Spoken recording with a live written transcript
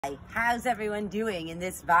Hi, how's everyone doing in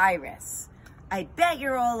this virus? I bet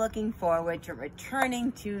you're all looking forward to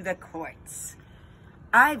returning to the courts.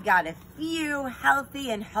 I've got a few healthy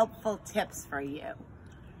and helpful tips for you.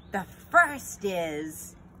 The first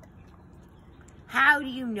is, how do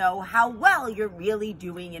you know how well you're really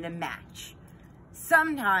doing in a match?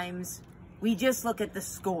 Sometimes we just look at the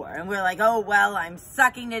score and we're like, oh, well, I'm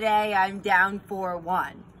sucking today, I'm down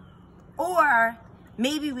 4-1. Or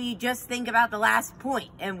maybe we just think about the last point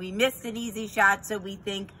and we missed an easy shot, so we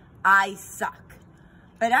think, I suck.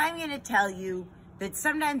 But I'm going to tell you that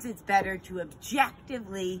sometimes it's better to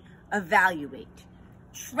objectively evaluate.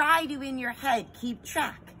 Try to, in your head, keep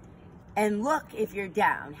track and look if you're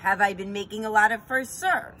down. Have I been making a lot of first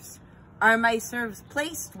serves? Are my serves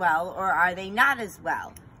placed well, or are they not as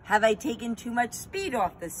well? Have I taken too much speed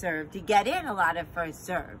off the serve to get in a lot of first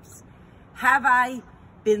serves? Have I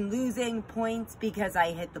been losing points because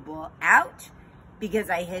I hit the ball out, because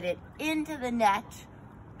I hit it into the net,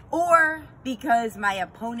 or because my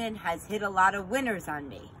opponent has hit a lot of winners on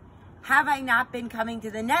me? Have I not been coming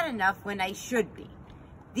to the net enough when I should be?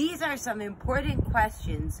 These are some important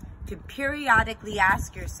questions to periodically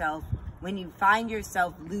ask yourself when you find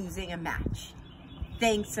yourself losing a match.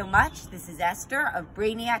 Thanks so much. This is Esther of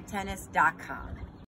BrainiacTennis.com.